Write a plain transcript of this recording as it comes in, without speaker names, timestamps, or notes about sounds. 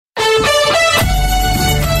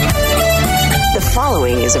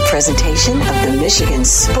following is a presentation of the Michigan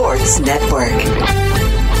Sports Network.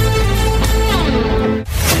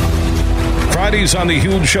 Fridays on the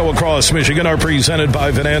Huge Show across Michigan are presented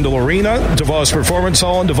by Van Andel Arena, DeVos Performance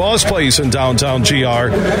Hall, and DeVos Place in downtown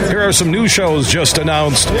GR. Here are some new shows just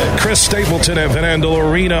announced. Chris Stapleton at Van Andel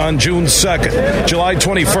Arena on June 2nd. July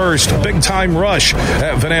 21st, Big Time Rush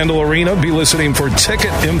at Van Andel Arena. Be listening for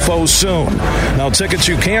ticket info soon. Now, tickets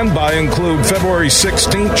you can buy include February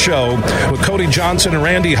 16th show with Cody Johnson and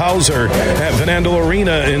Randy Hauser at Van Andel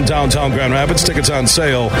Arena in downtown Grand Rapids. Tickets on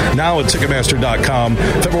sale now at Ticketmaster.com.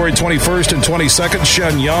 February 21st and 22nd,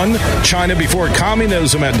 Shen Yun, China Before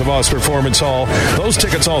Communism at DeVos Performance Hall. Those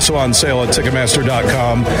tickets also on sale at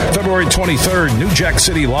Ticketmaster.com. February 23rd, New Jack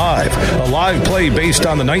City Live, a live play based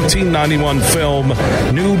on the 1991 film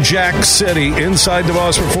New Jack City inside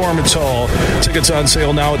DeVos Performance Hall. Tickets on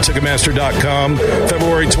sale now at Ticketmaster.com.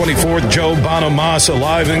 February 24th, Joe Bonamassa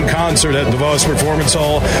live in concert at DeVos Performance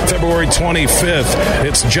Hall. February 25th,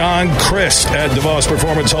 it's John Christ at DeVos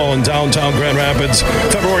Performance Hall in downtown Grand Rapids.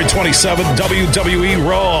 February 27th, WWE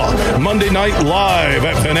Raw, Monday Night Live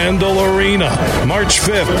at Van Andel Arena. March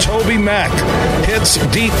 5th, Toby Mac hits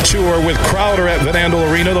Deep Tour with Crowder at Van Andel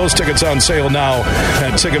Arena. Those tickets on sale now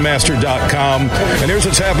at Ticketmaster.com. And here's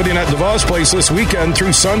what's happening at DeVos Place this weekend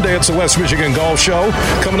through Sunday. It's the West Michigan Golf Show.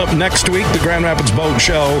 Coming up next week, the Grand Rapids Boat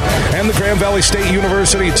Show and the Grand Valley State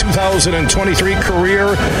University 2023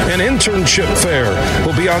 Career and Internship Fair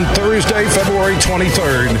will be on Thursday, February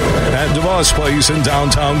 23rd at DeVos Place in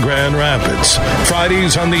downtown Grand Rapids.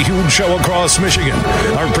 Fridays on the Huge Show across Michigan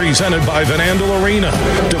are presented by Van Andel Arena,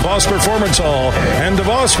 DeVos Performance Hall, and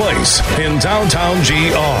DeVos Place in downtown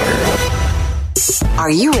GR. Are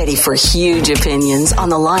you ready for huge opinions on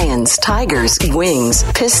the Lions, Tigers, Wings,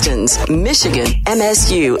 Pistons, Michigan,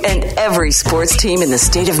 MSU, and every sports team in the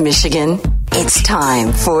state of Michigan? It's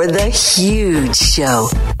time for The Huge Show.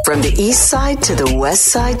 From the east side to the west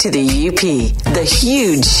side to the UP, The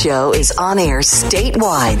Huge Show is on air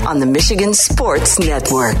statewide on the Michigan Sports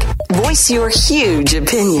Network. Voice your huge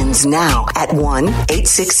opinions now at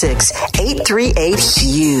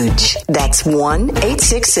 1-866-838-HUGE. That's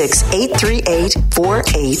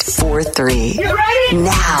 1-866-838-4843. You ready?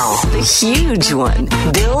 Now, the huge one,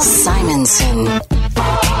 Bill Simonson.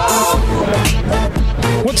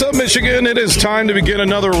 What's up, Michigan? It is time to begin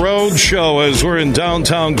another road show as we're in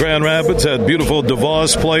downtown Grand Rapids at beautiful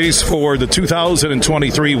DeVos Place for the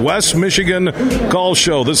 2023 West Michigan Golf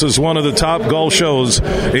Show. This is one of the top golf shows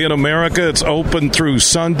in America. It's open through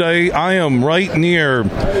Sunday. I am right near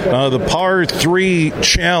the Par 3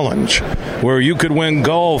 Challenge, where you could win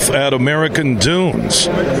golf at American Dunes.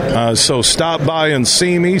 So stop by and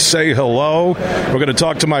see me, say hello. We're going to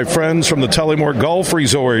talk to my friends from the Tullymore Golf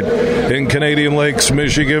Resort in Canadian Lakes,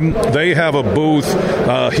 Michigan. They have a booth,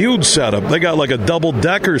 huge setup. They got like a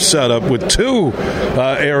double-decker setup with two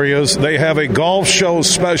areas. They have a golf show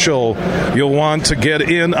special you'll want to get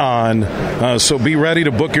in on. So be ready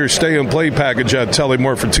to book your stay and play package at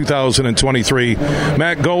Tullymore for 2023.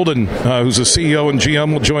 Matt Golden, who's the CEO and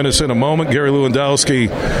GM, will join us in a moment. Gary Lewandowski,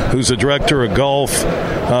 who's the director of golf.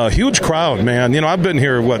 Huge crowd, man. You know, I've been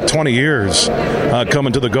here, 20 years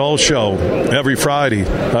coming to the golf show every Friday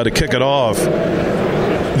to kick it off.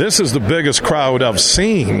 This is the biggest crowd I've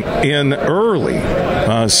seen in early.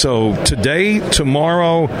 So today,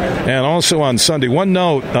 tomorrow, and also on Sunday. One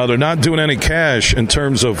note, they're not doing any cash in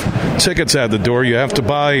terms of tickets at the door. You have to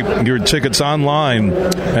buy your tickets online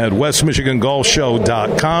at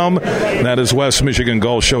westmichigangolfshow.com. That is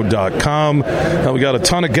westmichigangolfshow.com. We got a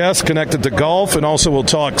ton of guests connected to golf, and also we'll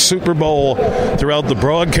talk Super Bowl throughout the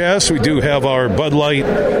broadcast. We do have our Bud Light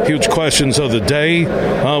Huge Questions of the Day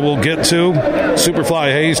we'll get to.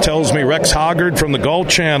 Superfly Hayes tells me Rex Hoggard from the Golf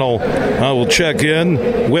Channel will check in.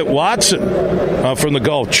 Whit Watson from the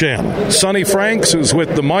Golf Channel. Sonny Franks, who's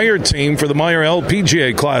with the Meyer team for the Meyer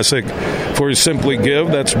LPGA Classic for Simply Give.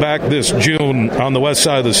 That's back this June on the west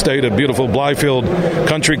side of the state at beautiful Blyfield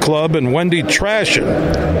Country Club. And Wendy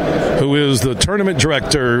Trashin, who is the tournament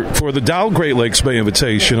director for the Dow Great Lakes Bay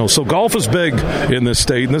Invitational. So golf is big in this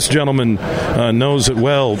state, and this gentleman knows it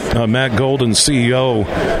well. Matt Golden, CEO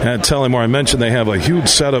at Tullymore. I mentioned they have a huge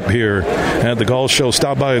setup here at the golf show.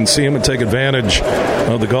 Stop by and see him and take advantage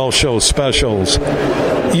of the golf show specials.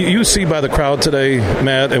 You see by the crowd today,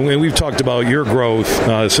 Matt, and we've talked about your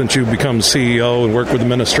growth since you've become CEO and worked with the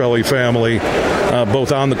Minestrelli family,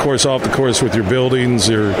 both on the course, off the course, with your buildings,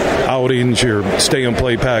 your outings, your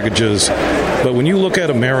stay-and-play packages. But when you look at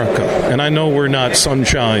America, and I know we're not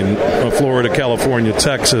sunshine, Florida, California,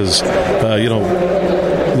 Texas,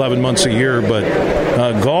 11 months a year, but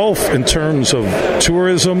golf in terms of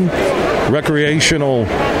tourism, recreational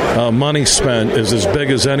money spent is as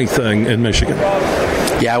big as anything in Michigan.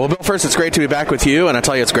 Yeah, well, Bill, first, it's great to be back with you, and I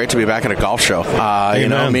tell you, it's great to be back at a golf show.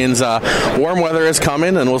 It means warm weather is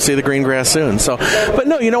coming, and we'll see the green grass soon. But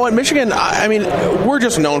no, you know what, Michigan, we're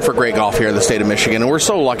just known for great golf here in the state of Michigan, and we're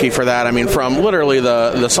so lucky for that. From literally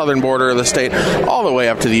the southern border of the state all the way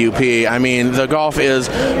up to the UP. The golf is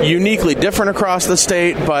uniquely different across the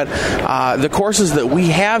state, but the courses that we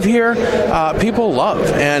have here, people love.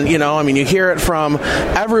 And, you hear it from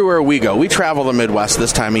everywhere we go. We travel the Midwest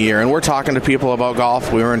this time of year, and we're talking to people about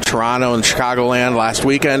golf. We were in Toronto and Chicagoland last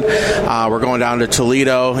weekend. We're going down to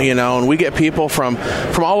Toledo, and we get people from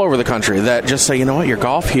all over the country that just say, you know what, your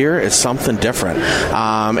golf here is something different.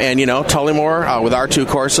 Tullymore, with our two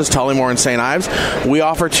courses, Tullymore and St. Ives, we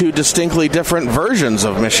offer two distinctly different versions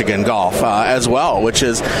of Michigan golf as well, which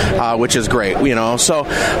is great. So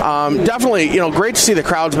definitely, great to see the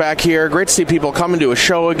crowds back here. Great to see people coming to a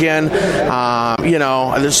show again.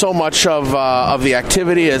 There's so much of the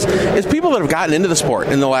activity is people that have gotten into the sport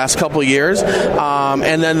in the last couple of years,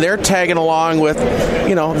 and then they're tagging along with,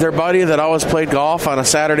 their buddy that always played golf on a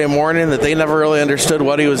Saturday morning that they never really understood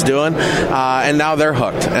what he was doing, and now they're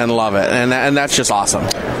hooked and love it, and that's just awesome.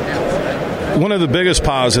 One of the biggest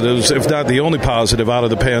positives, if not the only positive out of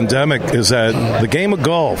the pandemic, is that the game of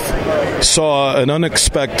golf saw an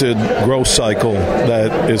unexpected growth cycle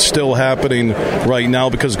that is still happening right now,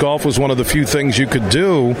 because golf was one of the few things you could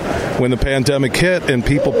do when the pandemic hit and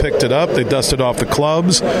people picked it up. They dusted off the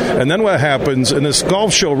clubs. And then what happens, and this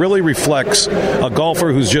golf show really reflects a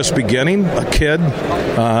golfer who's just beginning, a kid,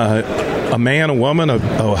 a man, a woman,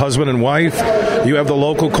 a husband and wife. You have the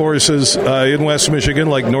local courses in West Michigan,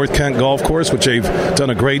 like North Kent Golf Course, which they've done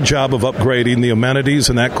a great job of upgrading the amenities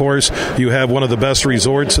in that course. You have one of the best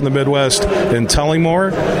resorts in the Midwest in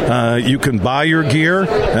Tullymore. You can buy your gear,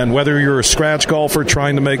 and whether you're a scratch golfer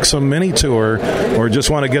trying to make some mini tour or just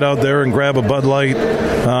want to get out there and grab a Bud Light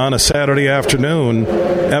on a Saturday afternoon,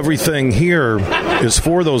 everything here is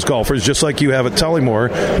for those golfers, just like you have at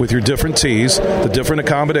Tullymore with your different tees, the different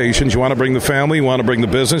accommodations. You want to bring the family, you want to bring the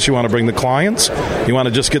business, you want to bring the clients, you want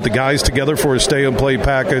to just get the guys together for a stay-and-play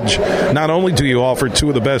package. Not only do you offer two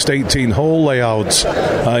of the best 18-hole layouts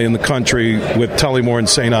in the country with Tullymore and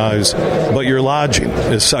St. Ives, but your lodging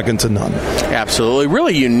is second to none. Absolutely.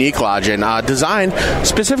 Really unique lodging, designed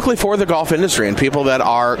specifically for the golf industry and people that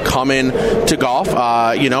are coming to golf.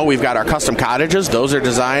 We've got our custom cottages. Those are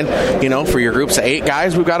designed, for your groups of 8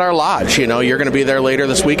 guys. We've got our lodge. You're going to be there later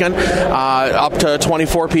this weekend. Up to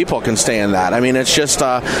 24 people can stay in that. It's just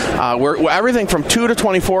we're everything from 2 to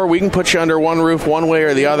 24. We can put you under one roof one way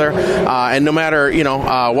or the other, and no matter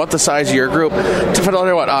what the size of your group. To tell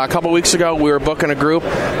you what, a couple weeks ago we were booking a group,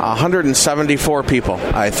 174 people,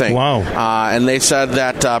 I think. Wow! And they said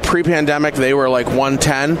that pre-pandemic they were like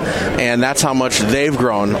 110, and that's how much they've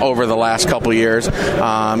grown over the last couple years.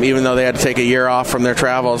 Even though they had to take a year off from their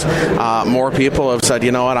travels, more people have said,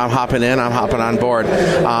 you know what, I'm hopping on board.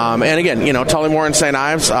 And again, Tullymore and St.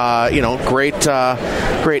 Ives,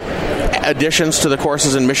 great additions to the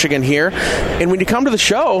courses in Michigan here. And when you come to the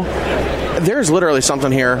show, there's literally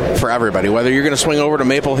something here for everybody. Whether you're going to swing over to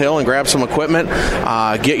Maple Hill and grab some equipment,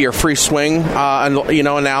 get your free swing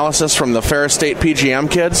analysis from the Ferris State PGM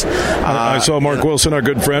kids. I saw Mark Wilson, our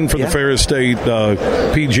good friend from the Ferris State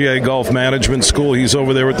PGA Golf Management School. He's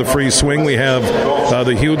over there with the free swing. We have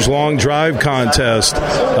the huge long drive contest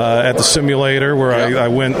at the simulator where I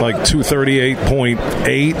went like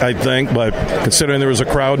 238.8, I think. But considering there was a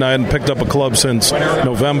crowd and I hadn't picked up a club since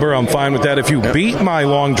November, I'm fine with that. If you beat my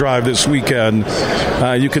long drive this weekend,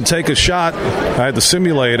 you can take a shot at the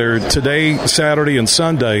simulator today, Saturday, and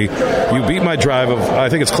Sunday. You beat my drive of, I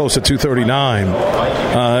think it's close to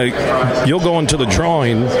 239. You'll go into the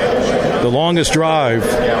drawing. The longest drive,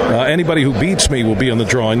 anybody who beats me will be in the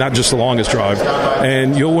drawing, not just the longest drive.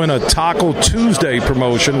 And you'll win a Taco Tuesday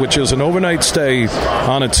promotion, which is an overnight stay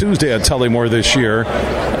on a Tuesday at Tullymore this year.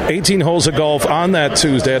 18 holes of golf on that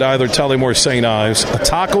Tuesday at either Tullymore or St. Ives. A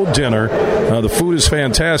taco dinner. The food is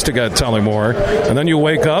fantastic at Tullymore. And then you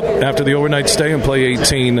wake up after the overnight stay and play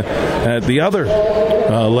 18 at the other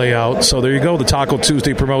layout. So there you go, the Taco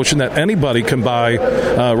Tuesday promotion that anybody can buy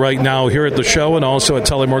right now here at the show and also at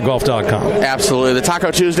TullymoreGolf.com. Absolutely. The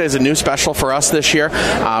Taco Tuesday is a new special for us this year.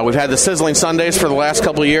 We've had the Sizzling Sundays for the last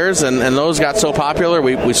couple of years, and those got so popular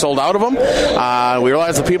we sold out of them. We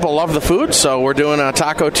realized the people love the food, so we're doing a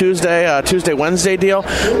Taco Tuesday Tuesday, Wednesday deal.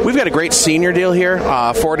 We've got a great senior deal here,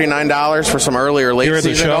 $49 for some earlier late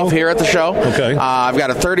season golf here at the show. Okay. I've got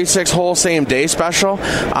a 36-hole same-day special.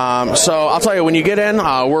 So I'll tell you, when you get in,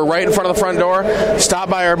 we're right in front of the front door. Stop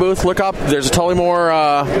by our booth, look up. There's a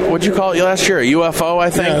Tullymore, what'd you call it last year? A UFO, I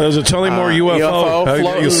think? Yeah, there's a Tullymore UFO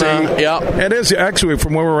floating. You see, it is actually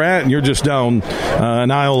from where we're at, and you're just down an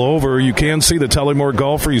aisle over. You can see the Tullymore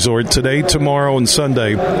Golf Resort today, tomorrow, and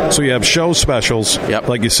Sunday. So you have show specials,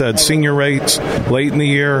 like you said, senior rates, late in the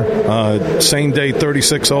year, same-day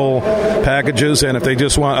 36-hole packages, and if they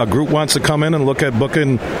just want, a group wants to come in and look at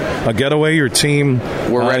booking a getaway, your team,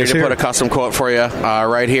 we're ready to put a custom quote for you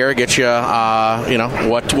right here, get you,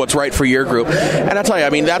 what's right for your group. And I'll tell you, I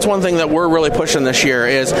mean, that's one thing that we're really pushing this year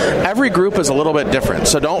is every group is a little bit different.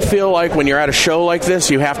 So don't feel like when you're at a show like this,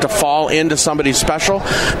 you have to fall into somebody's special,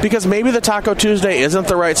 because maybe the Taco Tuesday isn't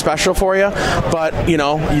the right special for you, but,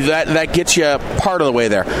 that gets you part of the way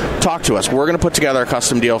there. Talk to us. We're going to put together a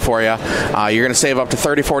custom deal for you. You're going to save up to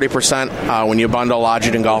 30-40% when you bundle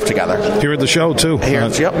Lodging and Golf together. Here at the show, too. Here,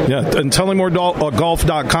 Yeah, and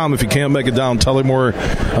TullymoreGolf.com if you can't make it down,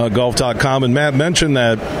 TullymoreGolf.com. And Matt mentioned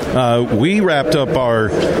that we wrapped up our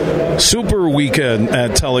super weekend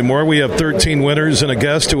at Tullymore. We have 13 winners and a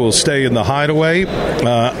guest who will stay in the Hideaway.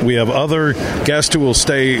 We have other guests who will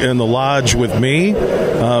stay in the lodge with me.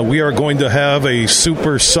 We are going to have a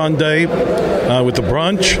Super Sunday with the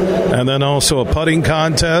brunch, and then also a putting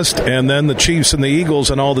contest, and then the Chiefs and the Eagles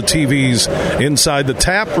and all the TVs inside the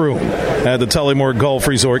tap room at the Tullymore Golf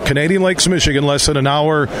Resort, Canadian Lakes, Michigan, less than an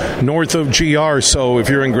hour north of GR. So if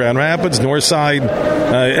you're in Grand Rapids, North Side,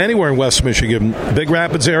 anywhere in West Michigan, Big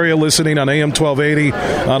Rapids area, listening on AM 1280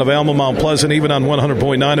 out of Alma, Mount Pleasant, even on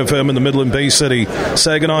 100.9 FM in the Midland Bay City,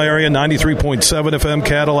 Saginaw area, 93.7 FM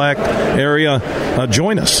Cadillac area.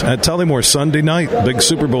 Join us at Tullymore Sunday night, big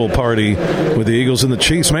Super Bowl party with the Eagles and the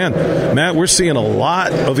Chiefs. Man, Matt, we're seeing a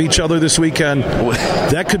lot of each other this weekend.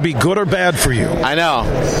 That could be good or bad for you. I know.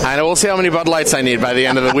 We'll see how many Bud Lights I need by the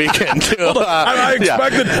end of the weekend. I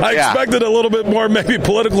expected a little bit more, maybe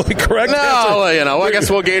politically correct. No, answer. I guess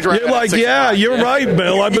we'll gauge right. You're like, you're right,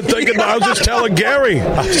 Bill. I've been thinking. I was just telling Gary.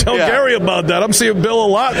 Gary about that. I'm seeing Bill a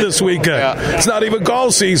lot this weekend. Yeah. It's not even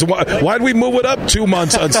golf season. Why'd we move it up 2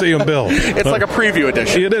 months on seeing Bill? It's like a preview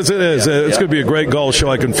edition. It is. It's going to be a great golf show.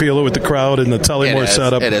 I can feel it with the crowd and the Tullymore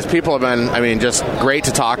setup. It is. People have been, just great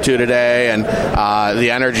to talk to today, and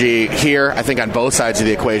the energy here, I think, on both sides of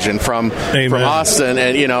the equation from us and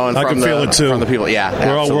I from can feel it too. From the people. Yeah,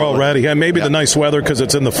 we're all ready. And maybe the nice weather because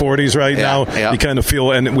it's in the 40s right now. Yeah. You kind of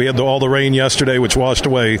feel, and we had all the rain yesterday, which washed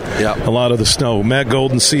away a lot of the snow. Matt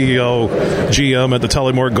Golden, CEO, GM at the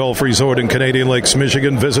Tullymore Golf Resort in Canadian Lakes,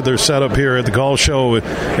 Michigan. Visit their setup here at the golf show.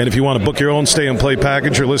 And if you want to book your own stay and play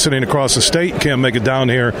package, you're listening across the state, can't make it down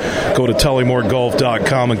here, go to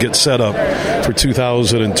TullymoreGolf.com and get set up for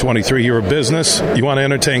 2023. You're a business, you want to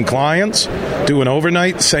entertain clients, do an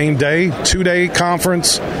overnight, same day, 2-day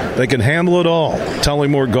conference. They can handle it all.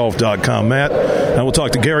 TullymoreGolf.com. Matt, and we'll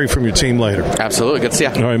talk to Gary from your team later. Absolutely. Good to see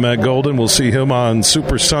you. All right, Matt Golden. We'll see him on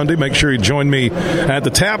Super Sunday. Make sure you join me at the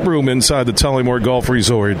tap room inside the Tullymore Golf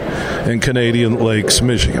Resort in Canadian Lakes,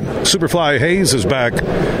 Michigan. Superfly Hayes is back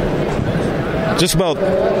just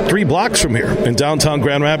about 3 blocks from here in downtown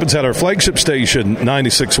Grand Rapids at our flagship station,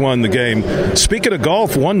 96.1 The Game. Speaking of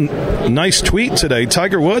golf, one nice tweet today.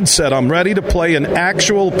 Tiger Woods said, "I'm ready to play an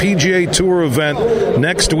actual PGA Tour event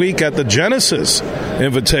next week at the Genesis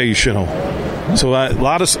Invitational." So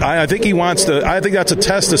I think he wants to. I think that's a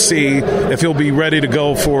test to see if he'll be ready to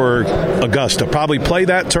go for Augusta. Probably play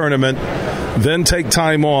that tournament, then take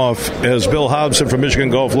time off, as Bill Hobson from Michigan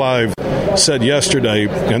Golf Live said yesterday,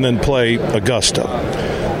 and then play Augusta.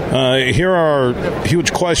 Here are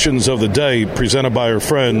huge questions of the day presented by our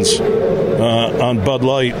friends on Bud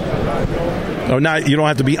Light. Or not, you don't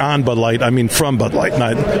have to be on Bud Light. I mean from Bud Light.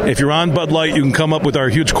 If you're on Bud Light, you can come up with our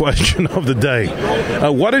huge question of the day.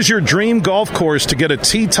 What is your dream golf course to get a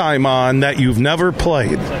tee time on that you've never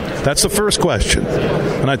played? That's the first question.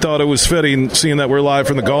 And I thought it was fitting, seeing that we're live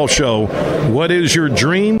from the golf show. What is your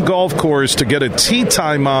dream golf course to get a tee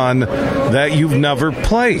time on that you've never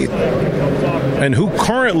played? And who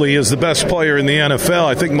currently is the best player in the NFL?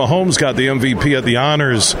 I think Mahomes got the MVP at the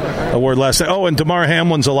Honors Award last night. Oh, and Damar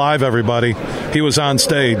Hamlin's alive, everybody. He was on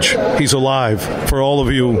stage. He's alive. For all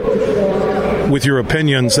of you with your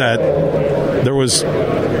opinions that there was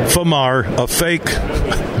Famar, a fake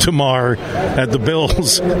Damar, at the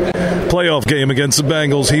Bills playoff game against the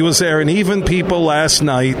Bengals. He was there, and even people last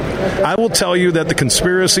night, I will tell you that the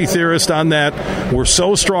conspiracy theorists on that were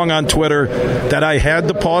so strong on Twitter that I had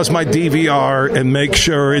to pause my DVR and make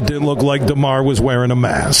sure it didn't look like Damar was wearing a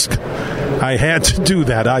mask. I had to do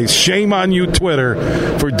that. Shame on you, Twitter,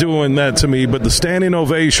 for doing that to me. But the standing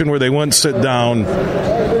ovation where they went sit down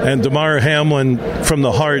and Damar Hamlin from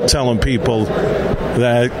the heart telling people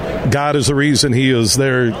that God is the reason he is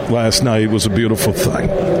there last night was a beautiful thing.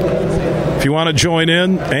 If you want to join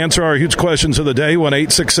in, answer our huge questions of the day,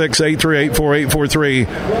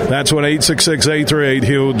 1-866-838-4843. That's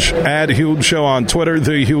 1-866-838-HUGE. Add Huge Show on Twitter,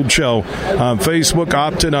 The Huge Show on Facebook.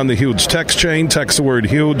 Opt in on the Huge text chain. Text the word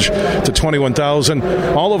HUGE to 21,000.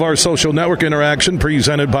 All of our social network interaction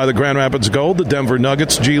presented by the Grand Rapids Gold, the Denver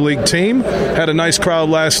Nuggets G League team. Had a nice crowd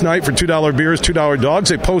last night for $2 beers, $2 dogs.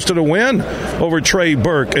 They posted a win over Trey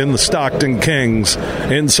Burke in the Stockton Kings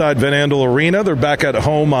inside Van Andel Arena. They're back at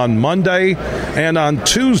home on Monday and on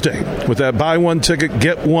Tuesday with that buy one ticket,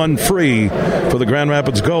 get one free for the Grand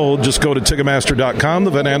Rapids Gold. Just go to Ticketmaster.com,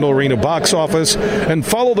 the Van Andel Arena box office, and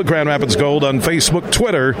follow the Grand Rapids Gold on Facebook,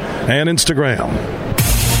 Twitter, and Instagram.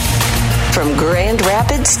 From Grand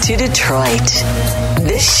Rapids to Detroit,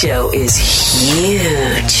 this show is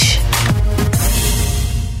huge.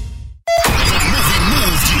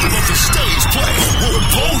 The stage play will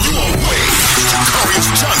blow you away. Courage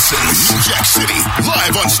Johnson, New Jack City,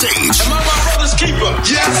 live on stage. Am I my brother's keeper?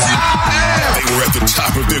 Yes, I am. They were at the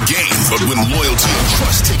top of their game, but when loyalty and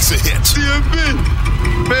trust takes a hit,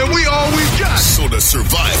 man, we all we got. So to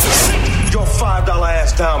survive your $5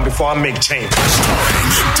 ass down before I make change.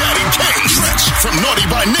 Starring your Daddy Kane, Trench from Naughty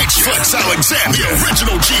by Nature, Flex Alexander, the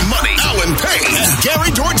original G Money, Alan Payne, and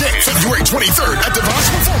Gary Dourdan. February 23rd at the Voss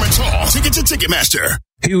Performance Hall. Ticket to Ticketmaster.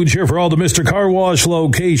 Huge here for all the Mr. Car Wash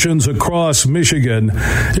locations across Michigan.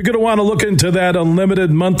 You're going to want to look into that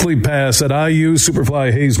unlimited monthly pass that I use.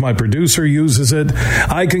 Superfly Hayes, my producer, uses it.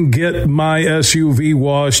 I can get my SUV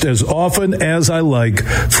washed as often as I like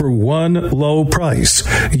for one low price.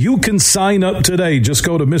 You can sign up today. Just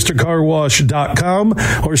go to MrCarWash.com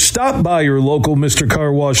or stop by your local Mr.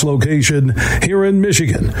 Car Wash location here in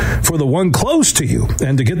Michigan for the one close to you.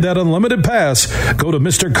 And to get that unlimited pass, go to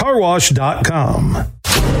MrCarWash.com.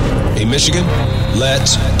 Hey, Michigan,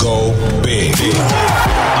 let's go big.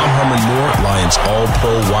 I'm Herman Moore, Lions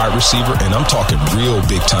All-Pro wide receiver, and I'm talking real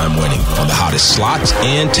big-time winning on the hottest slots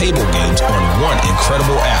and table games on one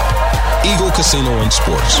incredible app, Eagle Casino and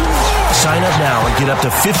Sports. Sign up now and get up to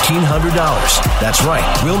 $1,500. That's right.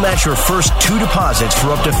 We'll match your first 2 deposits for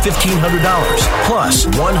up to $1,500, plus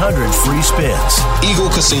 100 free spins. Eagle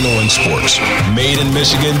Casino and Sports. Made in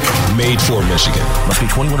Michigan, made for Michigan. Must be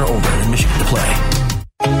 21 or older in Michigan to play.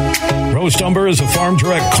 Roast Umber is a farm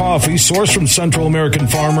direct coffee sourced from Central American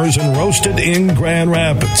farmers and roasted in Grand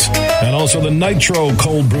Rapids. And also the Nitro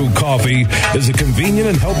cold brew coffee is a convenient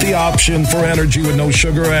and healthy option for energy with no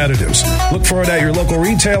sugar additives. Look for it at your local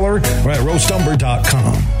retailer or at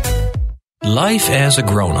roastumber.com. Life as a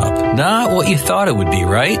grown-up. Not what you thought it would be,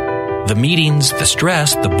 right? The meetings, the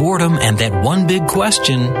stress, the boredom, and that one big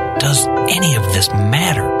question, does any of this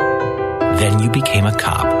matter? Then you became a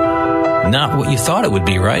cop. Not what you thought it would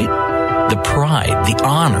be, right? The pride, the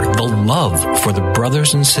honor, the love for the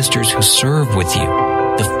brothers and sisters who serve with you.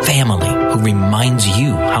 The family who reminds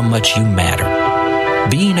you how much you matter.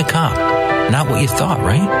 Being a cop, not what you thought,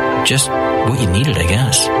 right? Just what you needed, I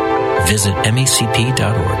guess. Visit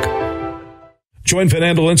MACP.org. Join Van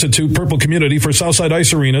Andel Institute Purple Community for Southside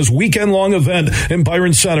Ice Arena's weekend-long event in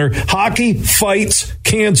Byron Center, Hockey Fights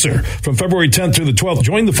Cancer. From February 10th through the 12th,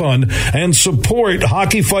 join the fun and support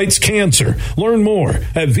Hockey Fights Cancer. Learn more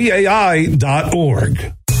at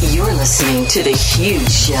vai.org. You're listening to The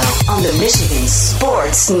Huge Show on the Michigan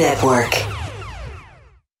Sports Network.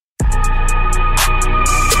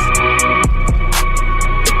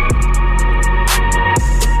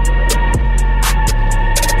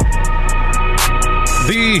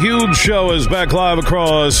 The Huge Show is back live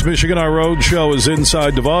across Michigan. Our road show is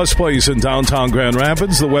inside DeVos Place in downtown Grand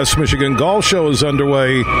Rapids. The West Michigan Golf Show is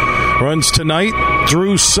underway. Runs tonight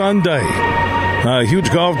through Sunday.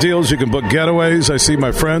 Huge golf deals. You can book getaways. I see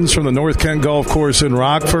my friends from the North Kent Golf Course in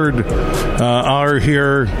Rockford are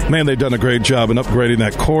here. Man, they've done a great job in upgrading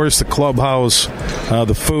that course, the clubhouse,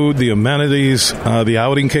 the food, the amenities, the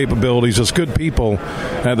outing capabilities. Just good people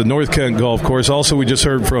at the North Kent Golf Course. Also, we just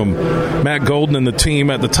heard from Matt Golden and the team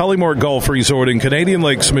at the Tullymore Golf Resort in Canadian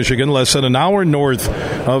Lakes, Michigan, less than an hour north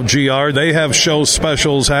of GR. They have show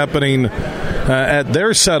specials happening at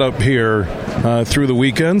their setup here through the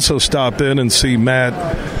weekend, so stop in and see Matt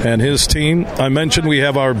and his team. I mentioned we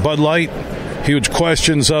have our Bud Light Huge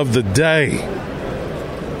Questions of the Day.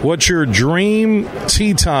 What's your dream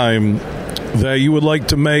tee time that you would like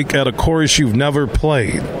to make at a course you've never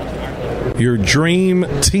played? Your dream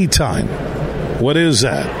tee time. What is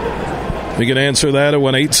that? You can answer that at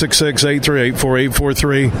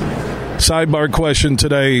 1-866-838-4843. Sidebar question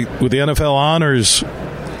today with the NFL honors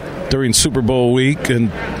during Super Bowl week,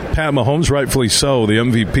 and Pat Mahomes, rightfully so, the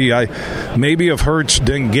MVP. Maybe if Hurts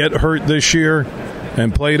didn't get hurt this year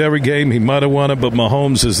and played every game, he might have won it, but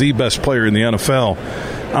Mahomes is the best player in the NFL.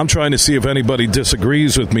 I'm trying to see if anybody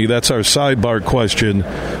disagrees with me. That's our sidebar question.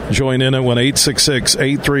 Join in at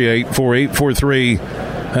 1-866-838-4843.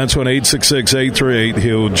 That's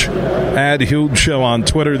 1-866-838-HUGE. Add Huge Show on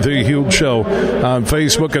Twitter, The Huge Show on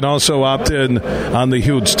Facebook, and also opt in on the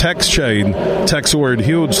Huge text chain. Text the word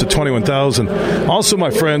HUGE to 21,000. Also,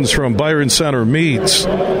 my friends from Byron Center Meats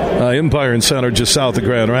in Byron Center, just south of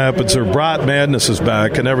Grand Rapids. Their Brat Madness is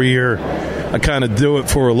back, and every year I kind of do it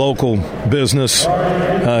for a local business,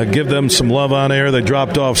 give them some love on air. They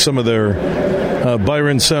dropped off some of their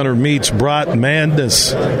Byron Center Meats Brat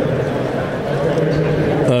Madness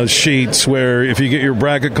sheets, where if you get your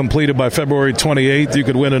bracket completed by February 28th, you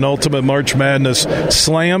could win an Ultimate March Madness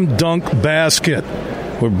Slam Dunk Basket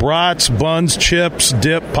with brats, buns, chips,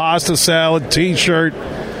 dip, pasta salad, T-shirt,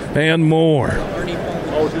 and more.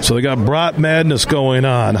 So they got Brat Madness going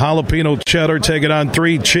on. Jalapeno cheddar taking on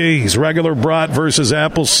 3 cheese. Regular brat versus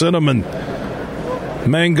apple cinnamon.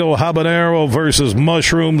 Mango habanero versus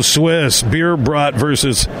mushroom Swiss. Beer brat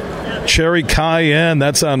versus cherry cayenne.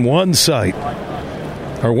 That's on one side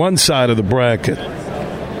of the bracket.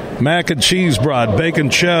 Mac and cheese brat,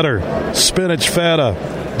 bacon cheddar, spinach feta,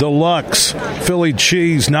 deluxe, Philly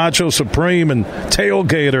cheese, nacho supreme, and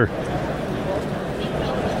tailgater.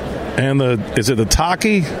 And is it the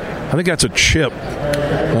Taki? I think that's a chip,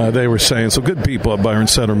 they were saying. So good people at Byron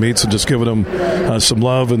Center Meats, and just giving them some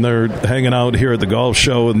love. And they're hanging out here at the golf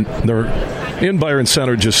show, and they're in Byron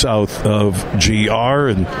Center just south of GR,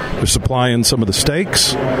 and they're supplying some of the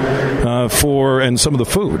steaks and some of the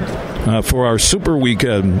food for our super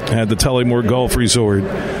weekend at the Tullymore Golf Resort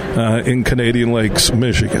in Canadian Lakes,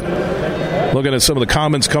 Michigan. Looking at some of the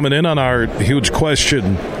comments coming in on our huge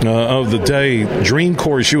question of the day. Dream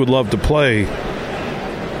course you would love to play.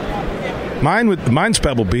 Mine's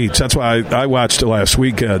Pebble Beach. That's why I watched it last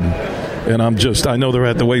weekend. And I know they're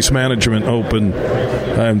at the Waste Management Open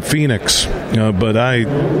in Phoenix. But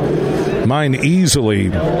mine easily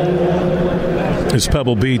is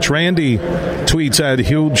Pebble Beach. Randy tweets at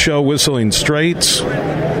Huge Show Whistling Straits.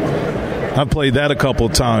 I've played that a couple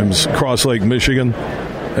of times, Cross Lake, Michigan.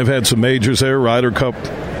 I've had some majors there. Ryder Cup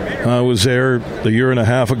was there a year and a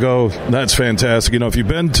half ago. That's fantastic. You know, if you've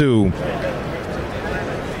been to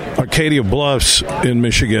Arcadia Bluffs in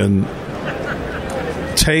Michigan,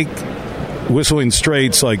 take Whistling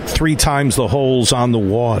Straits like 3 times the holes on the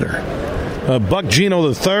water. Buck Gino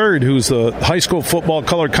III, who's the high school football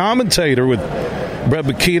color commentator with Brett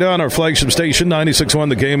Bakita on our flagship station, 96.1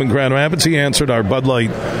 The Game in Grand Rapids. He answered our Bud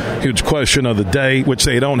Light huge question of the day, which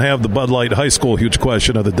they don't have the Bud Light high school huge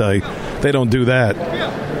question of the day. They don't do that.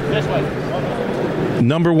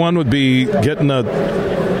 Number 1 would be getting a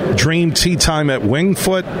dream tee time at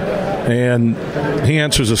Wingfoot, and he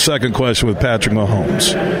answers the second question with Patrick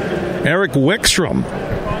Mahomes. Eric Wickstrom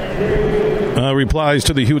replies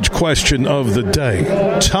to the huge question of the day.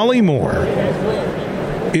 Tullymore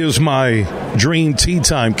is my dream tee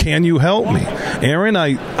time. Can you help me? Aaron,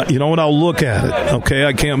 you know what? I'll look at it. Okay,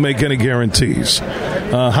 I can't make any guarantees.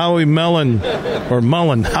 Howie Mellon.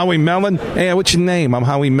 Hey, what's your name? I'm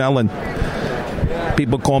Howie Mellon.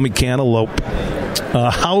 People call me Cantaloupe.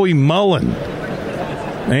 Howie Mullen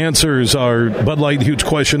answers our Bud Light huge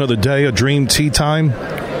question of the day, a dream tee time.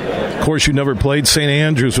 Of course, you never played. St.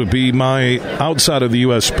 Andrews would be my outside of the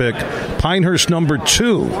U.S. pick. Pinehurst number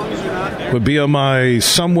 2 would be on my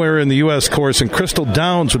somewhere in the U.S. course, and Crystal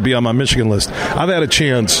Downs would be on my Michigan list. I've had a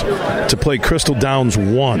chance to play Crystal Downs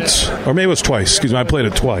once, or maybe it was twice. Excuse me, I played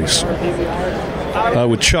it twice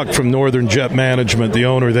with Chuck from Northern Jet Management, the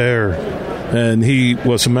owner there, and he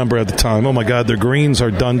was a member at the time. Oh my God, their greens are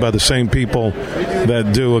done by the same people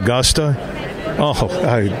that do Augusta.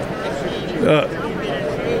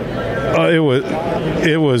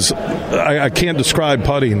 It was. I can't describe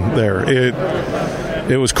putting there.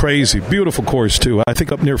 It was crazy. Beautiful course, too. I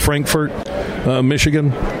think up near Frankfort,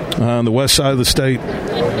 Michigan, on the west side of the state.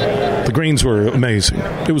 The greens were amazing.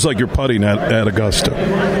 It was like you're putting at Augusta.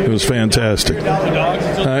 It was fantastic.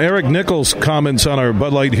 Eric Nichols comments on our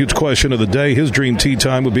Bud Light huge question of the day. His dream tee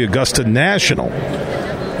time would be Augusta National.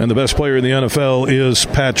 And the best player in the NFL is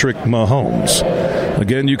Patrick Mahomes.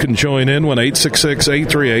 Again, you can join in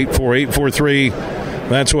 1-866-838-4843.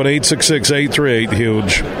 That's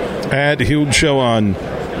 1-866-838-HUGE. Add Huge Show on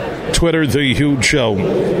Twitter, The Huge Show.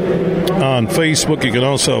 On Facebook, you can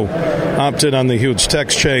also opt in on the Huge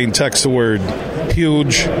text chain. Text the word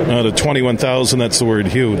HUGE to 21,000. That's the word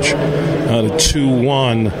HUGE to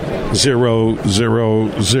 21,000.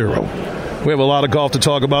 We have a lot of golf to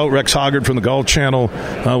talk about. Rex Hoggard from the Golf Channel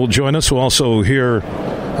will join us. We'll also hear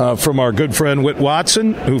from our good friend Whit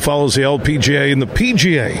Watson, who follows the LPGA and the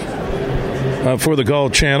PGA for the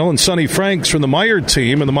Golf Channel. And Sonny Franks from the Meyer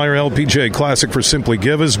team and the Meyer LPGA Classic for Simply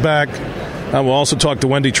Give is back. We'll also talk to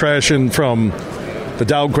Wendy Trashin from the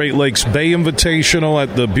Dow Great Lakes Bay Invitational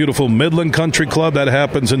at the beautiful Midland Country Club. That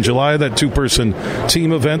happens in July, that two-person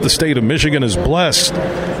team event. The state of Michigan is blessed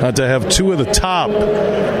to have two of the top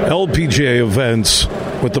LPGA events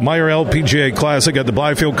with the Meyer LPGA Classic at the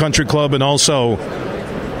Blythefield Country Club and also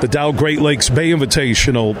the Dow Great Lakes Bay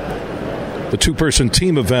Invitational, the two-person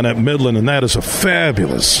team event at Midland, and that is a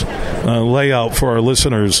fabulous layout for our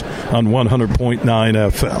listeners on 100.9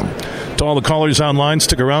 FM. To all the callers online,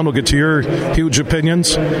 stick around. We'll get to your huge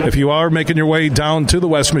opinions. If you are making your way down to the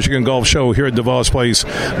West Michigan Golf Show here at DeVos Place,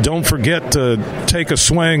 don't forget to take a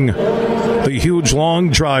swing. The huge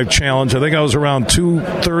long drive challenge. I think I was around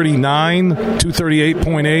 239,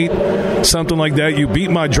 238.8, something like that. You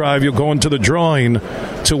beat my drive, you'll go into the drawing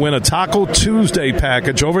to win a Taco Tuesday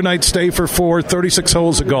package, overnight stay for 4, 36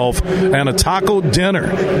 holes of golf, and a taco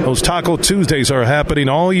dinner. Those Taco Tuesdays are happening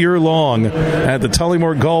all year long at the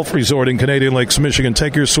Tullymore Golf Resort in Canadian Lakes, Michigan.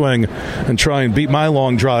 Take your swing and try and beat my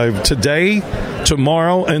long drive today,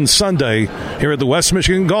 tomorrow, and Sunday here at the West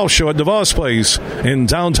Michigan Golf Show at DeVos Place in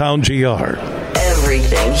downtown GR.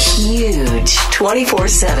 Everything huge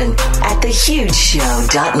 24/7 at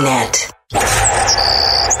thehugeshow.net.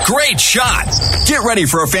 Great shot! Get ready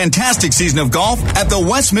for a fantastic season of golf at the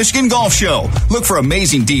West Michigan Golf Show. Look for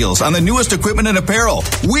amazing deals on the newest equipment and apparel.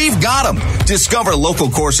 We've got them. Discover local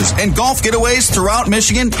courses and golf getaways throughout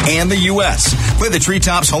Michigan and the U.S. Play the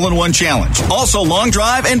Treetops Hole-in-One Challenge. Also long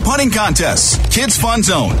drive and putting contests. Kids Fun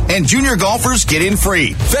Zone. And junior golfers get in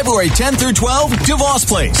free. February 10 through 12, DeVos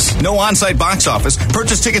Place. No on-site box office.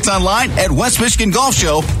 Purchase tickets online at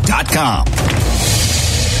westmichigangolfshow.com.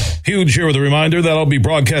 Huge here with a reminder that I'll be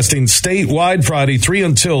broadcasting statewide Friday 3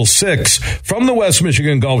 until 6 from the West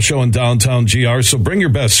Michigan Golf Show in downtown GR. So bring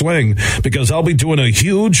your best swing because I'll be doing a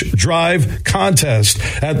huge drive contest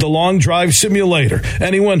at the Long Drive Simulator.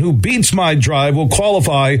 Anyone who beats my drive will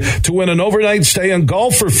qualify to win an overnight stay and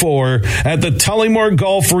golf for 4 at the Tullymore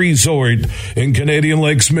Golf Resort in Canadian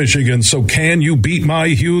Lakes, Michigan. So can you beat my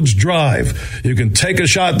huge drive? You can take a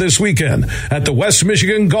shot this weekend at the West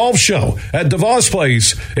Michigan Golf Show at DeVos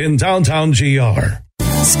Place in downtown GR.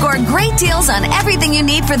 Score great deals on everything you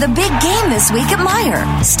need for the big game this week at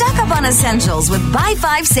Meijer. Stock up on essentials with buy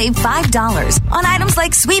 5, save $5 on items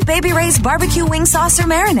like Sweet Baby Ray's barbecue wing sauce or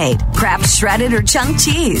marinade, Kraft shredded or chunk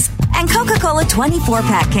cheese, and Coca-Cola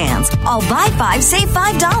 24-pack cans. All buy 5, save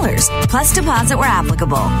 $5, plus deposit where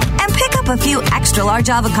applicable. And pick up a few extra large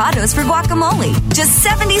avocados for guacamole, just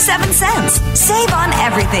 77 cents. Save on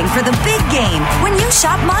everything for the big game when you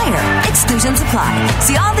shop Meijer. Exclusions apply.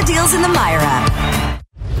 See all the deals in the Meijer app.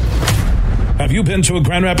 Have you been to a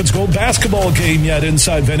Grand Rapids Gold basketball game yet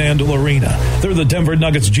inside Van Andel Arena? They're the Denver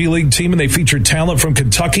Nuggets G League team, and they feature talent from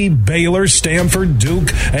Kentucky, Baylor, Stanford,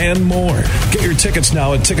 Duke, and more. Get your tickets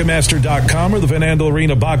now at Ticketmaster.com or the Van Andel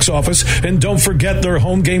Arena box office. And don't forget their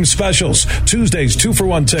home game specials. Tuesdays,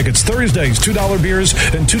 2-for-1 tickets. Thursdays, $2 beers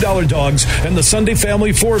and $2 dogs. And the Sunday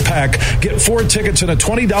Family 4-pack. Get 4 tickets and a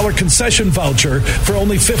 $20 concession voucher for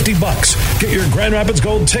only $50. Get your Grand Rapids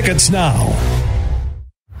Gold tickets now.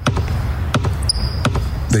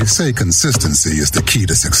 They say consistency is the key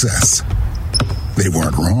to success. They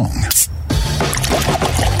weren't wrong.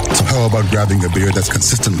 So how about grabbing a beer that's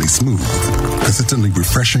consistently smooth, consistently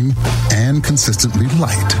refreshing, and consistently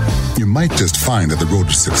light? You might just find that the road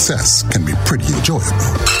to success can be pretty enjoyable.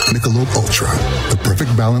 Michelob Ultra, the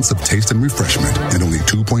perfect balance of taste and refreshment, and only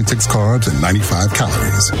 2.6 carbs and 95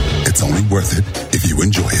 calories. It's only worth it if you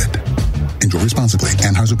enjoy it. Enjoy responsibly.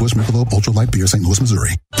 Anheuser-Busch Michelob Ultra Light Beer, St. Louis,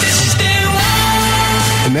 Missouri.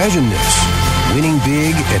 Imagine this, winning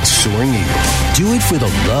big at Soaring Eagle. Do it for the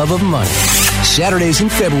love of money. Saturdays in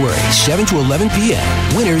February, 7 to 11 p.m.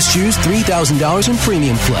 Winners choose $3,000 in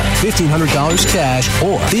premium play, $1,500 cash,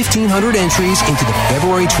 or 1,500 entries into the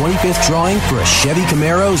February 25th drawing for a Chevy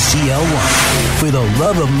Camaro ZL1. For the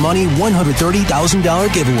love of money,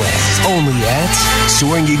 $130,000 giveaway. Only at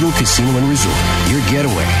Soaring Eagle Casino and Resort. Your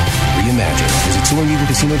getaway reimagined. Visit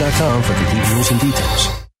SoaringEagleCasino.com for complete rules and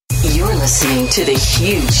details. You're listening to The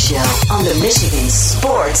Huge Show on the Michigan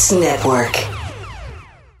Sports Network.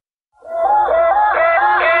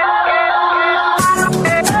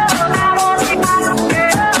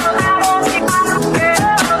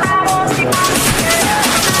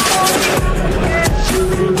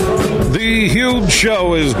 The Huge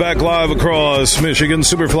Show is back live across Michigan.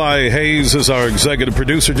 Superfly Hayes is our executive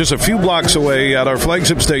producer, just a few blocks away at our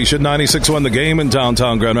flagship station, 96.1 The Game in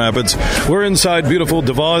downtown Grand Rapids. We're inside beautiful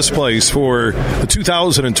DeVos Place for the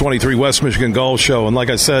 2023 West Michigan Golf Show. And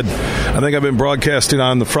like I said, I think I've been broadcasting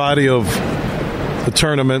on the Friday of the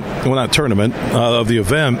tournament, well, not tournament, of the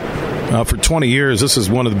event. For 20 years, this is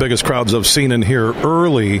one of the biggest crowds I've seen in here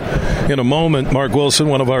early. In a moment, Mark Wilson,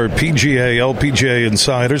 one of our LPGA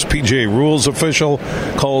insiders, PGA Rules official,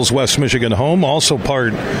 calls West Michigan home. Also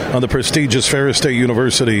part of the prestigious Ferris State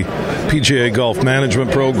University PGA Golf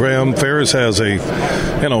Management Program. Ferris has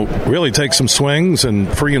really takes some swings and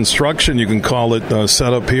free instruction, you can call it,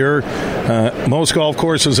 set up here. Most golf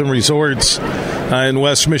courses and resorts in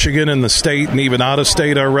West Michigan and the state and even out of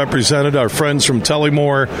state are represented. Our friends from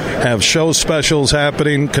Tullymore have show specials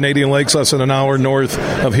happening. Canadian Lake's less than an hour north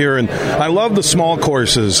of here. And I love the small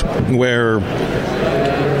courses where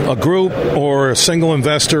a group or a single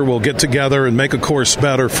investor will get together and make a course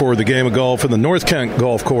better for the game of golf. And the North Kent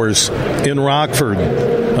Golf Course in Rockford,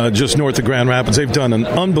 just north of Grand Rapids, they've done an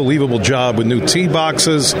unbelievable job with new tee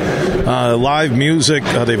boxes, live music.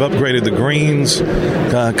 They've upgraded the greens.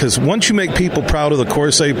 Because once you make people proud of the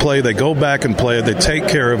course they play, they go back and play it. They take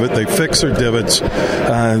care of it. They fix their divots.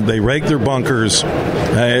 They rake their bunkers.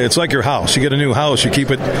 It's like your house. You get a new house, you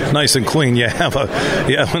keep it nice and clean. You have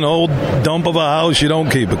an old dump of a house, you don't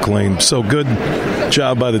keep it clean. So good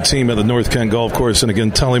job by the team at the North Kent Golf Course. And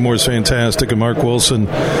again, Tullymore's fantastic, and Mark Wilson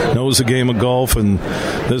knows the game of golf, and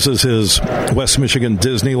this is his West Michigan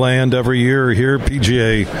Disneyland every year here,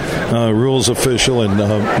 PGA Rules official. And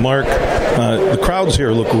Mark, the crowds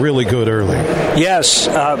here look really good early. Yes,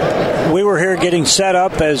 we were here getting set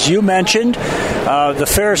up, as you mentioned. The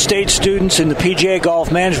Ferris State students in the PGA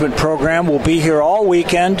Golf Management Program will be here all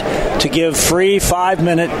weekend to give free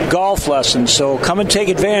 5-minute golf lessons. So come and take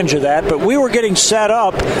advantage of that. But we were getting set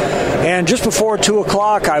up, and just before 2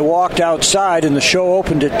 o'clock, I walked outside, and the show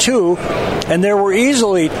opened at 2, and there were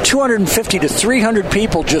easily 250 to 300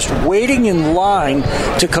 people just waiting in line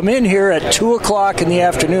to come in here at 2 o'clock in the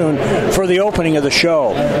afternoon for the opening of the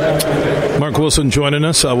show. Mark Wilson joining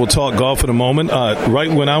us. We'll talk golf in a moment.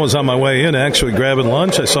 Right when I was on my way in, actually grabbing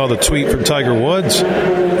lunch, I saw the tweet from Tiger Woods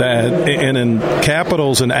that in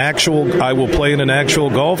capitals, I will play in an actual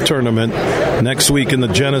golf tournament next week in the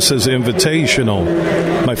Genesis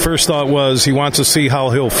Invitational. My first thought was he wants to see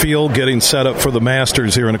how he'll feel getting set up for the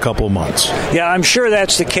Masters here in a couple of months. Yeah, I'm sure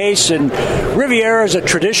that's the case. And Riviera is a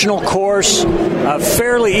traditional course,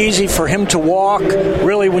 fairly easy for him to walk.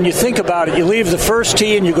 Really, when you think about it, you leave the first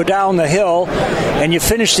tee and you go down the hill, and you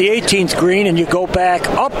finish the 18th green and you go back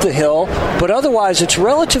up the hill. But otherwise, it's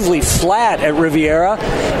relatively flat at Riviera.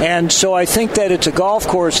 And so I think that it's a golf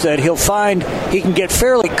course that he'll find he can get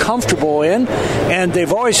fairly comfortable in. And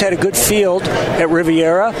they've always had a good field at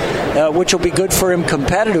Riviera, which will be good for him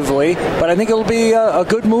competitively. But I think it'll be a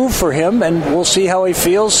good move for him, and we'll see how he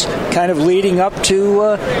feels kind of leading up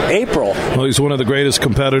to April. Well, he's one of the greatest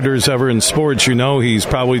competitors ever in sports. He's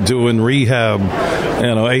probably doing rehab,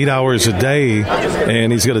 8 hours a day,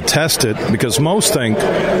 and he's going to test it, because most think,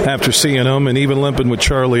 after seeing him and even limping with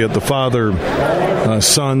Charlie at the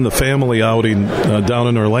father-son, the family outing down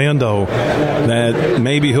in Orlando, that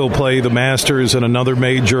maybe he'll play the Masters and another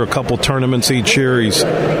major, a couple tournaments each year. He's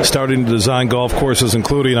starting to design golf courses,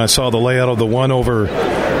 including, I saw the layout of the one over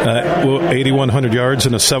 8,100 yards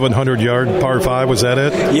and a 700-yard par 5. Was that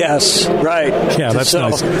it? Yes, right. Yeah, that's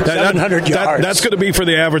nice. 700 yards. That's going to be for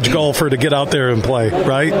the average golfer to get out there and play,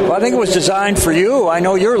 right? Well, I think it was designed for you. I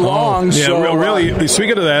know you're long. Yeah, so, really.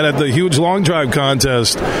 Speaking of that, at the huge long drive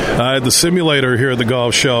contest at the simulator here at the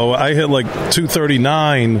golf show, I hit like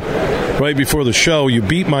 239 right before the show. You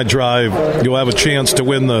beat my drive, you'll have a chance to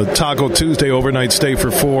win the Taco Tuesday overnight stay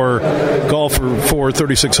for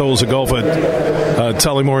 36 holes of golf at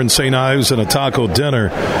Tullymore and St. Ives, and a taco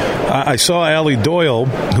dinner. I saw Allie Doyle,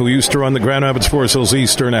 who used to run the Grand Rapids Forest Hills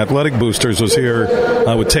Eastern Athletic Boosters, was here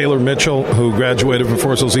with Taylor Mitchell, who graduated from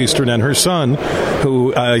Forest Hills Eastern, and her son,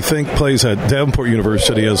 who I think plays at Davenport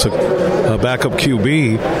University as a backup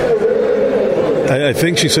QB. I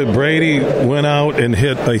think she said Brady went out and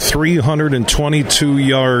hit a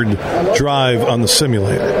 322-yard drive on the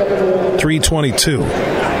simulator. 322.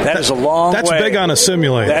 That is a long That's way. big on a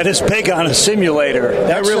simulator. That is big on a simulator.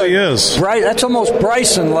 That really is. That's almost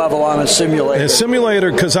Bryson level on a simulator. A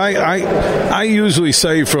simulator, because I usually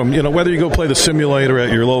say from, whether you go play the simulator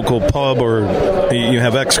at your local pub or you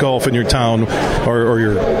have X Golf in your town or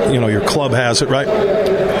your club has it, right?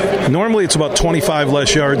 Normally it's about 25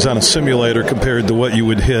 less yards on a simulator compared to what you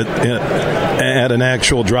would hit at an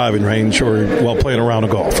actual driving range or while playing a round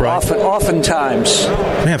of golf, right? Oftentimes.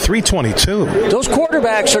 Man, 322. Those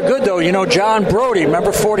quarterbacks are good, though. You know, John Brody,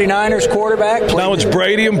 remember 49ers quarterback? Now it's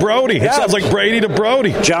Brady and Brody. Yeah. It sounds like Brady to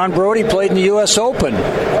Brody. John Brody played in the U.S. Open.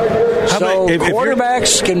 So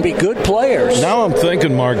quarterbacks can be good players. Now I'm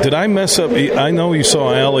thinking, Mark, did I mess up? I know you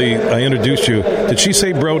saw Allie. I introduced you. Did she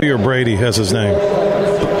say Brody or Brady has his name?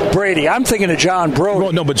 Brady. I'm thinking of John Brody.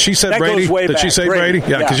 Well, no, but she said that Brady. Goes way Did back. she say Brady?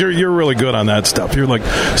 Yeah, because you're really good on that stuff. You're like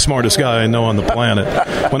the smartest guy I know on the planet.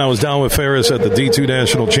 When I was down with Ferris at the D2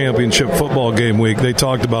 National Championship football game week, they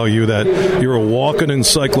talked about you that you're a walking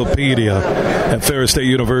encyclopedia at Ferris State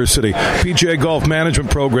University. PGA Golf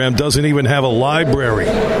Management Program doesn't even have a library.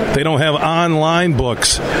 They don't have online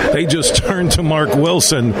books. They just turn to Mark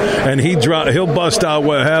Wilson, and he'll bust out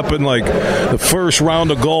what happened like the first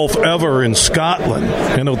round of golf ever in Scotland,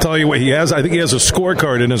 and he'll tell you what he has. I think he has a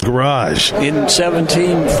scorecard in his garage. In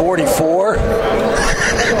 1744.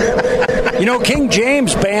 You know, King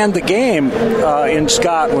James banned the game in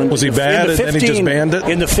Scotland. Was he bad and then he just banned it?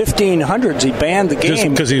 In the 1500s, he banned the game. Just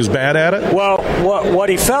because he was bad at it? Well, what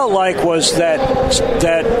he felt like was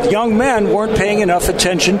that young men weren't paying enough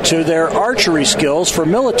attention to their archery skills for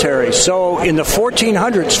military. So in the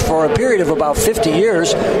 1400s, for a period of about 50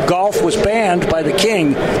 years, golf was banned by the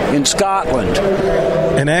king in Scotland.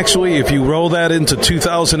 And actually, if you roll that into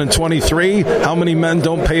 2023, how many men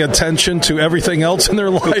don't pay attention to everything else in their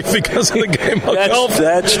life because of the game of golf?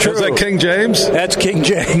 That's true. Is that King James? That's King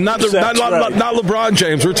James. Not LeBron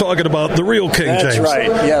James. We're talking about the real King James. That's right,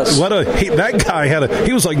 yes. That guy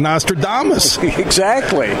he was like Nostradamus.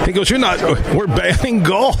 Exactly. He goes, we're banning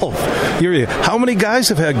golf. How many guys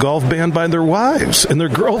have had golf banned by their wives and their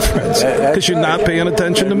girlfriends? Because you're not paying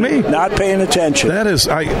attention to me. Not paying attention. That is,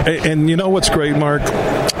 and you know what's great, Mark?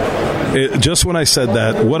 Just when I said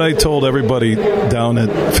that, what I told everybody down at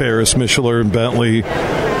Ferris, Mishler, and Bentley,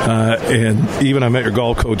 and even I met your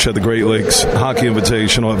golf coach at the Great Lakes Hockey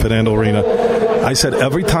Invitational at Fernando Arena, I said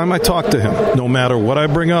every time I talk to him, no matter what I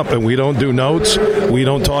bring up, and we don't do notes, we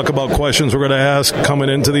don't talk about questions we're going to ask coming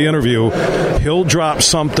into the interview, he'll drop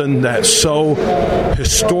something that's so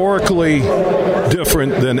historically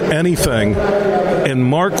different than anything. And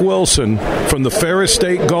Mark Wilson from the Ferris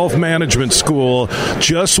State Golf Management School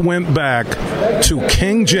just went back to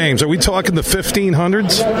King James. Are we talking the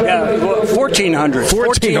 1500s? Yeah, 1400s.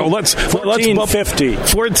 1450.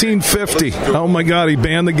 1450. Oh, my God, he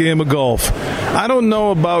banned the game of golf. I don't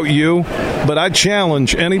know about you, but I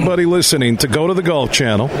challenge anybody listening to go to the Golf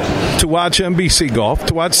Channel, to watch NBC Golf,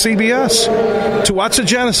 to watch CBS, to watch the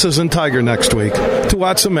Genesis and Tiger next week, to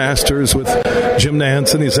watch the Masters with Jim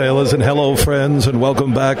Nantz and the Azaleas and hello, friends, and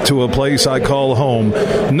welcome back to a place I call home.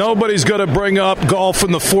 Nobody's going to bring up golf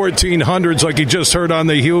in the 1400s like you just heard on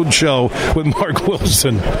the Huge Show with Mark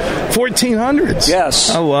Wilson. 1400s.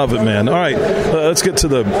 Yes. I love it, man. All right, let's get to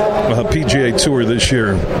the PGA Tour this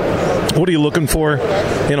year. What are you looking for?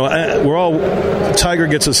 Tiger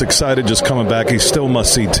gets us excited just coming back. He's still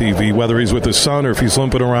must-see TV, whether he's with his son or if he's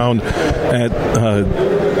limping around at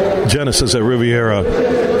Genesis at Riviera.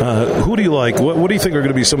 Who do you like? What do you think are going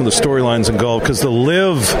to be some of the storylines in golf? Because the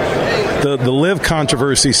live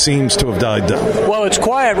controversy seems to have died down. Well, it's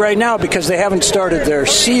quiet right now because they haven't started their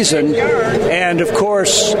season. And, of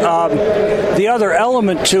course, the other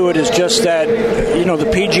element to it is just that, the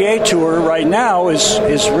PGA Tour right now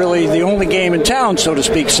is really the only game in town, so to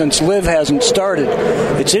speak, since LIV hasn't started.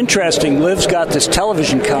 It's interesting. LIV's got this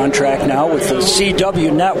television contract now with the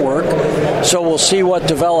CW network, so we'll see what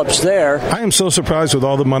develops there. I am so surprised with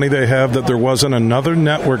all the money they have that there wasn't another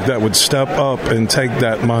network that would step up and take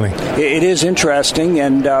that money. It is interesting,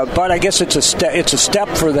 and but I guess it's a step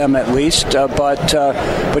for them at least.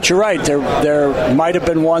 But you're right. There might have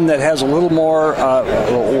been one that has a little more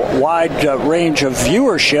wide range of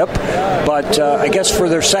viewership. But I guess for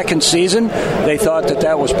their second season, they thought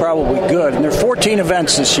that was probably good. And there are 14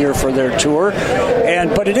 events this year for their tour,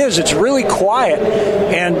 but it's really quiet,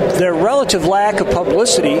 and their relative lack of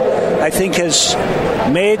publicity, I think, has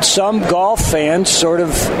made some golf fans sort of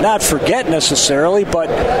not forget necessarily, but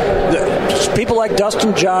people like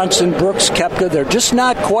Dustin Johnson, Brooks Koepka, they're just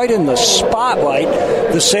not quite in the spotlight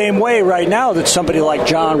the same way right now that somebody like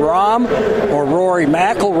Jon Rahm or Rory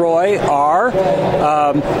McIlroy are.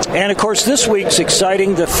 And, of course, this week's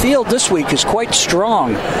exciting. The field this week is quite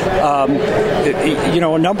strong.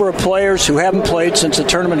 A number of players who haven't played since the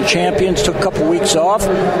Tournament of Champions, took a couple weeks off,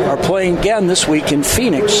 are playing again this week in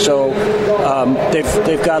Phoenix. So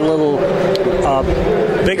they've got a little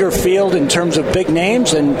bigger field in terms of big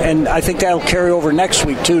names, and I think that'll carry over next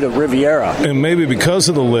week, too, to Riviera. And maybe because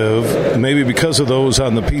of the LIV, maybe because of those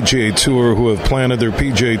on the PGA Tour who have planted their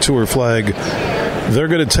PGA Tour flag, they're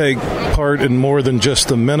going to take part in more than just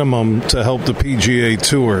the minimum to help the PGA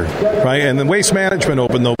Tour, right? And the Waste Management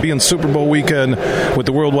Open, though, being Super Bowl weekend with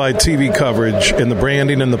the worldwide TV coverage and the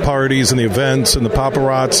branding and the parties and the events and the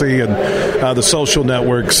paparazzi and the social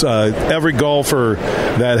networks, every golfer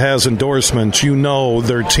that has endorsements,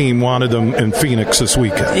 their team wanted them in Phoenix this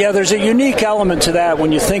weekend. Yeah, there's a unique element to that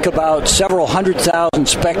when you think about several 100,000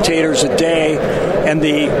 spectators a day and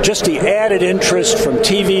the added interest from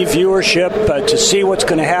TV viewership to see what's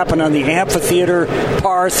going to happen on the amphitheater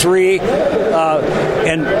par 3.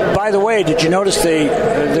 And by the way, did you notice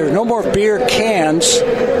there are no more beer cans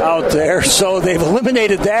out there, so they've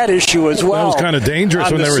eliminated that issue as well. That was kind of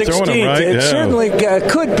dangerous when they were throwing them, right? It certainly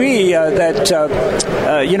could be that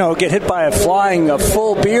get hit by a flying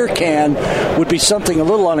full beer can would be something a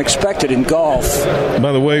little unexpected in golf.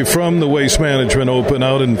 By the way, from the Waste Management Open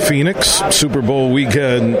out in Phoenix, Super Bowl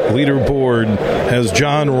weekend leaderboard has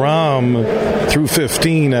Jon Rahm through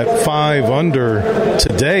 15 at 5 under.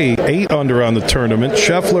 Today, 8 under on the tournament.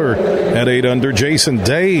 Scheffler at 8 under. Jason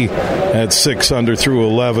Day at 6 under through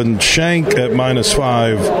 11. Shank at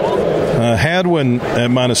 -5. Hadwin at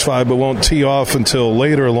 -5, but won't tee off until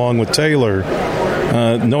later along with Taylor.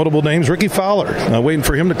 Notable names, Ricky Fowler, waiting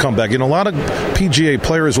for him to come back. A lot of PGA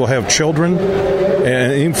players will have children,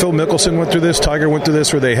 and even Phil Mickelson went through this, Tiger went through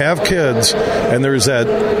this, where they have kids, and there's that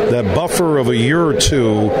buffer of a year or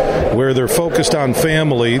two where they're focused on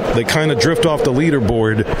family, they kind of drift off the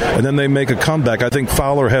leaderboard, and then they make a comeback. I think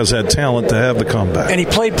Fowler has that talent to have the comeback. And he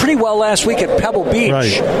played pretty well last week at Pebble Beach.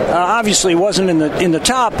 Right. Obviously wasn't in the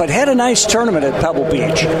top, but had a nice tournament at Pebble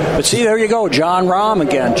Beach. But see, there you go, Jon Rahm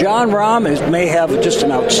again. Jon Rahm may have just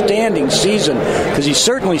an outstanding season because he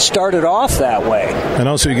certainly started off that way. And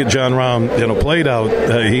also you get Jon Rahm, played out.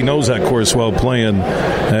 He knows that course well playing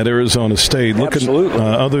at Arizona State. Absolutely. Look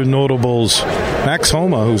at other notables. Max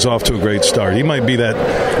Homa, who's off to a great start. He might be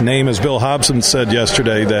that name, as Bill Hobson said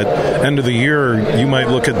yesterday, that end of the year you might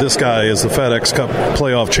look at this guy as the FedEx Cup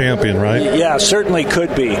playoff champion, right? Yeah, certainly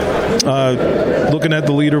could be. Looking at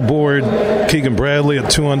the leaderboard, Keegan Bradley at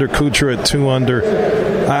 2 under, Kuchar at 2 under.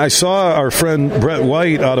 I saw our friend Brett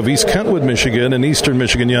White out of East Kentwood, Michigan, in Eastern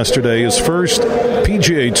Michigan yesterday. His first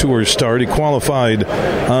PGA Tour start. He qualified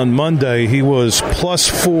on Monday. He was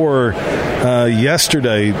 +4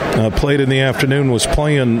 yesterday. Played in the afternoon, was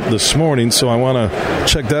playing this morning, so I want to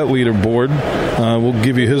check that leaderboard. We'll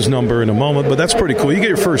give you his number in a moment, but that's pretty cool. You get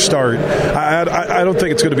your first start. I don't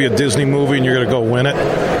think it's going to be a Disney movie and you're going to go win it,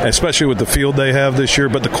 especially with the field they have this year.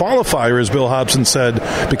 But the qualifier, as Bill Hobson said,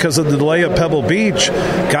 because of the delay at Pebble Beach,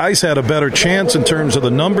 guys had a better chance in terms of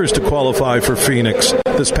the numbers to qualify for Phoenix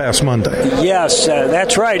this past Monday. Yes,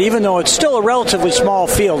 that's right. Even though it's still a relatively small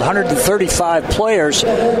field, 135 players,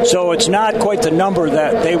 so it's not quite the number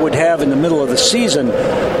that they would have in the middle of the season.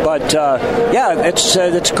 But it's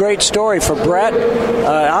a great story for Brett.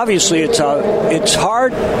 Obviously, it's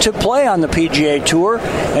hard to play on the PGA Tour,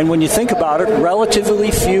 and when you think about it,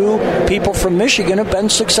 relatively few people from Michigan have been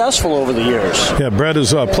successful over the years. Yeah, Brett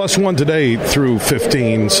is +1 today through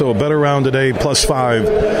 15, so a better round today,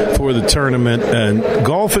 +5 for the tournament. And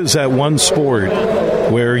golf is that one sport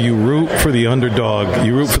where you root for the underdog,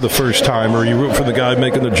 you root for the first timer, you root for the guy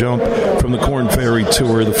making the jump from the Korn Ferry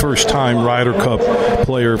Tour, the first time Ryder Cup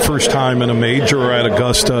player, first time in a major at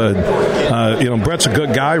Augusta. And, Brett's a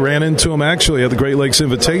good guy. Ran into him actually at the Great Lakes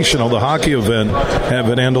Invitational, the hockey event at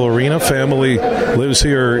Van Andel Arena. Family lives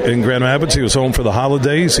here in Grand Rapids. He was home for the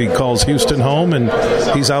holidays. He calls Houston home, and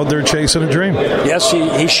he's out there chasing a dream. Yes,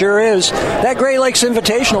 he sure is. That Great Lakes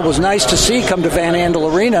Invitational was nice to see come to Van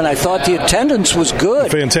Andel Arena, and I thought the attendance was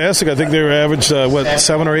good. Fantastic. I think they were averaged,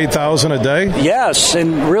 7,000 or 8,000 a day? Yes,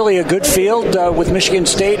 and really a good field with Michigan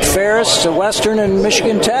State, Ferris, Western, and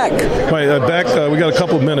Michigan Tech. Right, we got a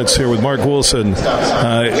couple of minutes here with Mark Wilson.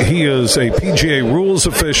 He is a PGA rules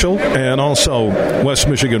official and also West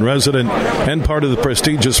Michigan resident and part of the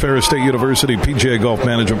prestigious Ferris State University PGA Golf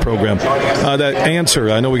Management Program. That answer,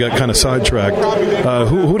 I know we got kind of sidetracked.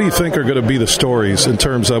 Who do you think are going to be the stories in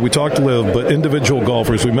terms of, we talked LIV, but individual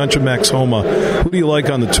golfers? We mentioned Max Homa. Who do you like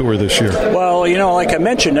on the tour this year? Well, like I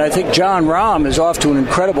mentioned, I think Jon Rahm is off to an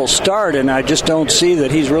incredible start, and I just don't see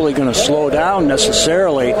that he's really going to slow down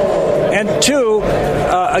necessarily. And two,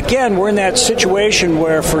 again, we're in that situation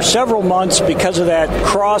where for several months, because of that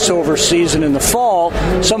crossover season in the fall,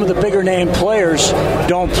 some of the bigger name players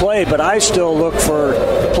don't play, but I still look for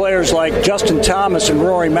players like Justin Thomas and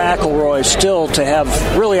Rory McIlroy still to have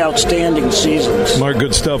really outstanding seasons. Mark,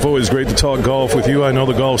 good stuff. Always great to talk golf with you. I know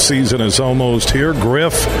the golf season is almost here. here.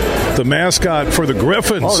 Griff, the mascot for the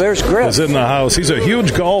Griffins. Oh, there's Griff. Is in the house. He's a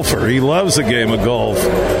huge golfer. He loves the game of golf.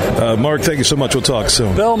 Mark, thank you so much. We'll talk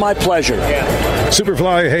soon. Bill, my pleasure.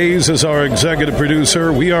 Superfly Hayes is our executive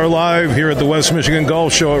producer. We are live here at the West Michigan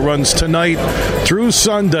Golf Show. It runs tonight through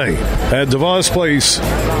Sunday at DeVos Place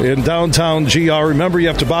in downtown GR. Remember, you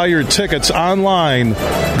have to buy your tickets online.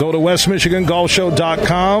 Go to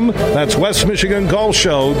westmichigangolfshow.com. That's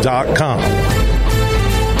westmichigangolfshow.com.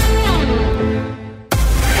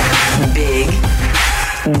 Big,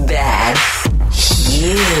 bad,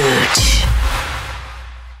 huge.